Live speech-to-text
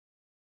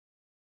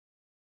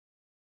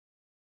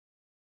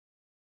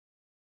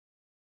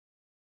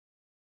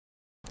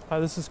Hi,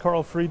 this is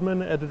Carl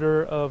Friedman,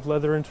 editor of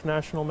Leather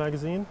International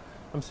magazine.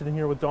 I'm sitting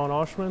here with Don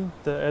Oshman,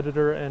 the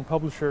editor and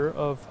publisher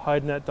of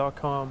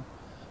HideNet.com.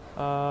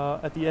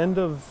 At the end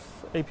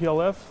of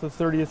APLF, the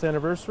 30th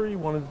anniversary,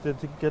 wanted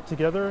to get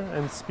together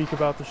and speak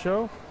about the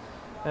show.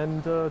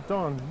 And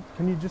Don,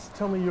 can you just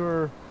tell me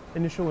your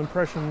initial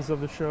impressions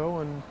of the show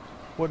and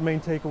what main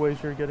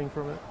takeaways you're getting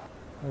from it?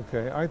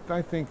 Okay,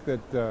 I think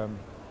that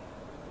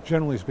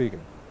generally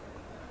speaking,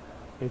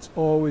 it's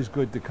always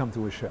good to come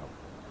to a show.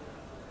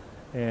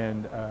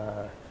 And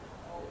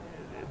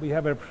we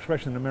have an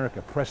expression in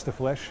America, press the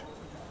flesh.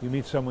 You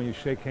meet someone, you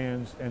shake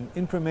hands, and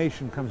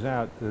information comes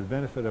out to the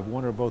benefit of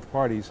one or both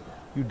parties.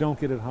 You don't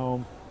get at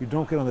home, you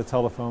don't get on the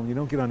telephone, you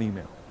don't get on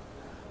email.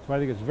 So I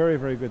think it's very,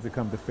 very good to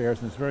come to fairs,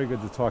 and it's very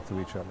good to talk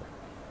to each other.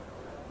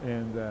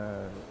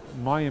 And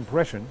my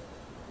impression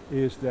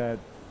is that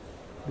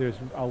there's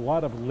a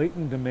lot of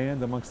latent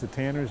demand amongst the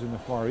tanners in the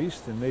Far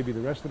East and maybe the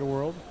rest of the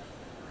world,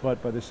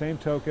 but by the same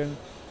token,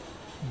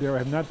 there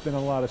have not been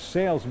a lot of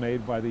sales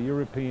made by the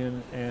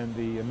European and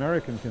the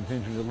American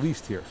contingent, at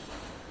least here,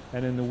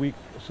 and in the week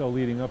or so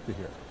leading up to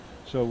here.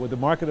 So with the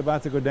market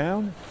about to go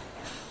down,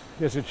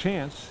 there's a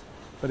chance,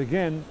 but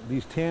again,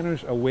 these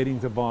tanners are waiting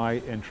to buy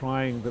and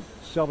trying the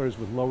sellers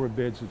with lower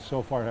bids that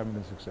so far haven't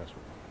been successful.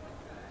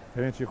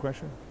 Did that answer your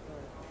question?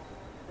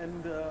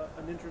 And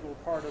an integral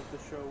part of the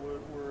show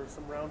were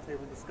some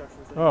roundtable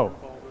discussions that you Oh, were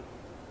involved with.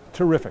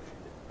 terrific.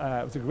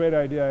 It was a great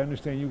idea. I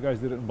understand you guys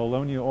did it in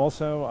Bologna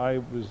also. I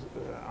was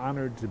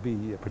honored to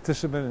be a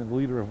participant and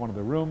leader of one of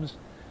the rooms.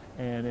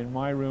 And in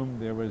my room,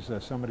 there was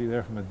somebody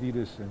there from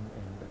Adidas and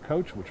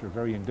Coach, which are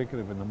very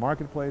indicative in the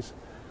marketplace.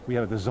 We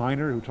had a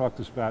designer who talked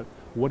to us about,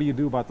 what do you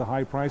do about the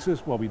high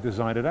prices? Well, we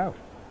designed it out.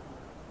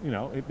 You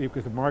know,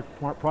 because the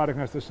product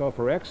has to sell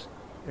for X,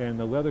 and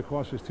the leather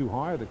cost is too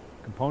high, the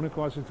component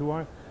cost is too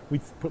high, we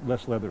put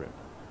less leather in.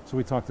 So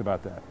we talked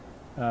about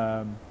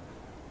that.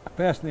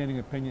 Fascinating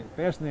opinion,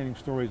 fascinating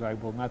stories I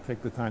will not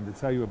take the time to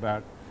tell you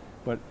about,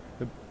 but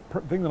the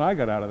thing that I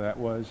got out of that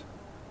was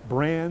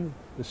brand,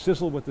 the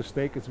sizzle with the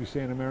steak, as we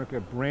say in America.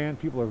 Brand,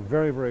 people are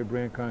very, very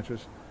brand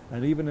conscious,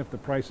 and even if the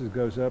prices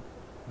goes up,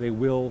 they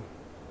will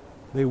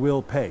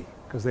pay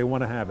because they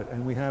want to have it.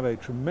 And we have a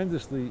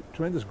tremendous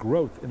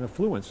growth in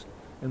affluence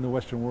in the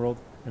Western world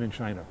and in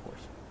China, of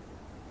course.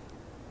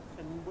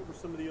 And what were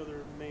some of the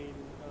other main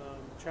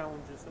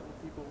challenges that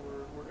the people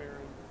were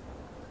airing?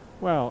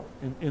 Well,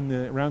 in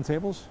the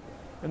roundtables?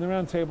 In the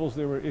roundtables,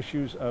 there were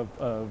issues of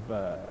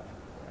the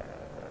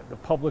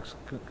public's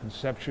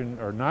conception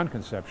or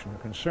non-conception or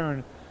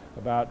concern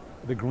about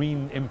the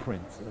green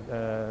imprint,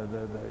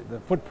 the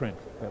footprint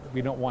that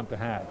we don't want to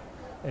have.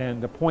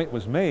 And the point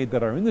was made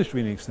that our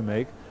industry needs to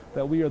make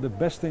that we are the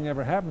best thing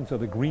ever happened to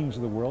the greens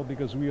of the world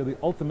because we are the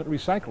ultimate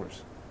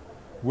recyclers.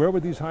 Where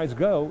would these hides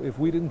go if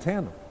we didn't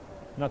tan them?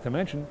 Not to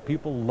mention,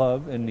 people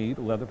love and need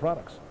leather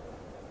products.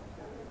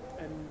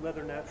 And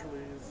leather naturally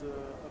is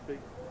a big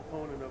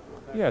proponent of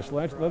that. Yes,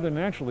 leather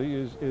naturally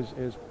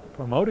is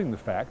promoting the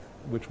fact,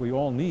 which we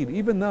all need,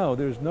 even though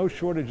there's no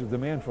shortage of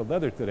demand for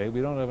leather today.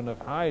 We don't have enough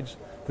hides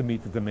to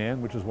meet the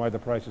demand, which is why the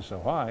price is so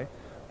high.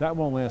 That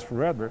won't last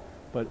forever,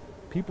 but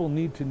people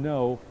need to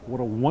know what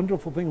a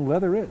wonderful thing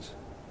leather is.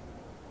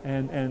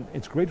 And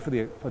it's great for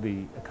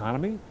the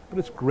economy, but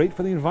it's great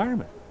for the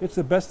environment. It's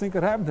the best thing that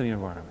could happen to the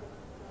environment.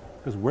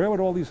 Because where would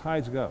all these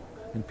hides go?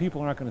 And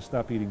people aren't going to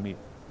stop eating meat.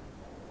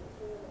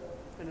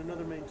 And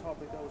another main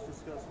topic that was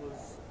discussed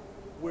was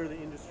where the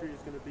industry is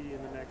going to be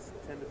in the next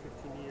 10 to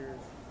 15 years.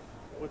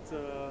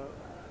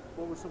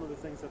 What were some of the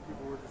things that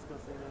people were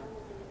discussing there?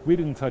 We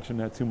didn't touch on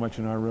that too much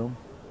in our room.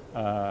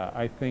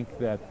 I think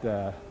that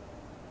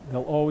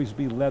there'll always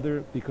be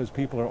leather because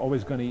people are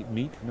always going to eat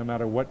meat, no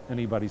matter what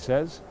anybody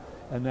says.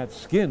 And that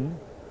skin,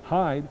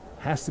 hide,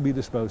 has to be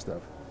disposed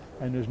of.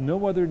 And there's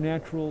no other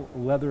natural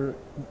leather,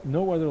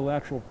 no other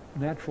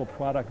natural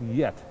product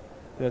yet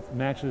that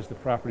matches the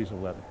properties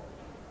of leather.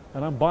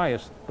 And I'm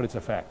biased, but it's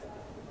a fact.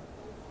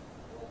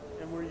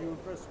 And were you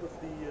impressed with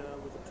the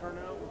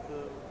turnout, with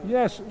the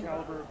yes,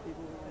 caliber of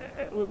people?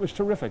 It was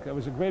terrific. It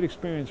was a great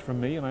experience for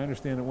me, and I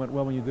understand it went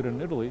well when you did it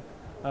in Italy.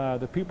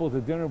 The people at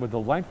the dinner were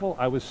delightful.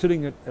 I was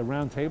sitting at a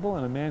round table,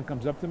 and a man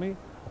comes up to me,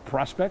 a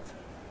prospect,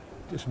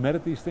 just met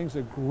at these things.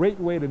 A great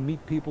way to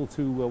meet people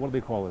to, what do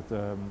they call it?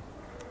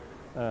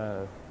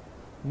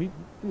 What do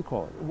you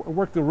call it?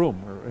 Work the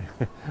room,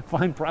 or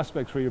find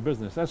prospects for your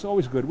business. That's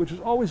always good, which is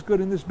always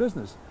good in this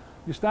business.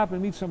 You stop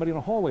and meet somebody in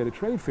a hallway at a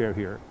trade fair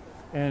here,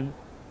 and,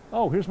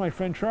 oh, here's my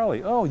friend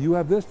Charlie. Oh, you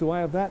have this, do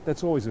I have that?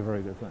 That's always a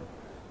very good thing.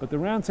 But the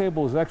round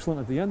table is excellent.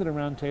 At the end of the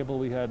round table,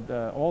 we had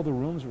all the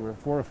rooms. There were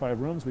 4 or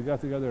 5 rooms. We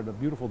got together at a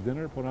beautiful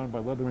dinner put on by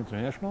Leather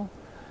International,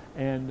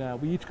 and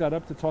we each got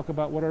up to talk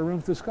about what our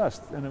rooms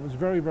discussed. And it was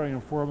very, very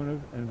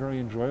informative and very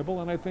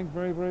enjoyable, and I think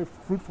very, very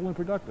fruitful and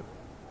productive.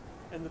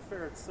 And the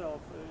fair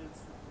itself,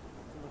 it's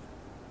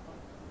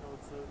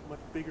a much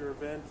bigger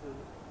event,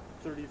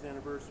 30th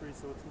anniversary,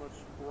 so it's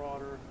much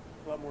broader,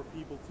 a lot more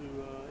people to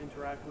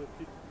interact with.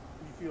 Do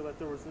you feel that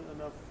there was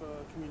enough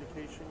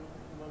communication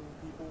among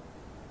people?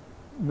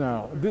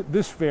 No,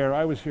 this fair,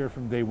 I was here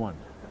from day one.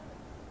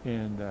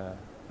 And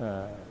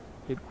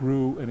it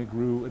grew and it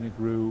grew and it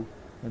grew,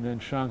 and then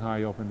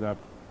Shanghai opened up,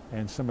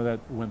 and some of that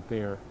went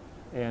there.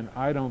 And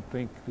I don't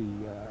think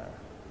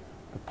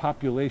the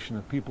population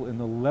of people in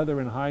the leather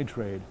and hide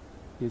trade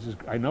is,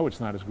 I know it's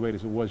not as great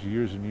as it was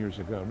years and years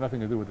ago. Nothing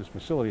to do with this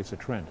facility, it's a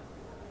trend.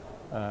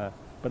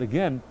 But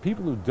again,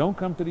 people who don't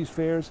come to these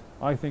fairs,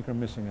 I think, are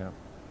missing out.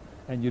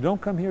 And you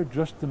don't come here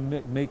just to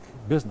make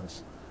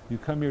business. You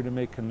come here to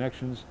make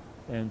connections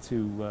and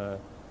to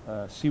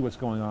see what's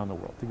going on in the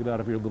world, to get out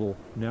of your little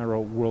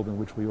narrow world in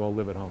which we all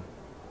live at home.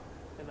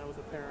 And that was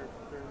apparent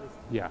during this.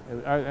 Yeah,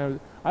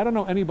 I don't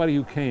know anybody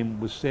who came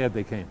was sad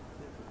they came.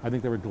 I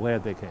think they were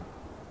glad they came.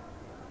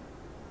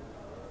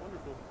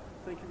 Wonderful.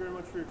 Thank you very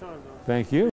much for your time, Don. Thank you.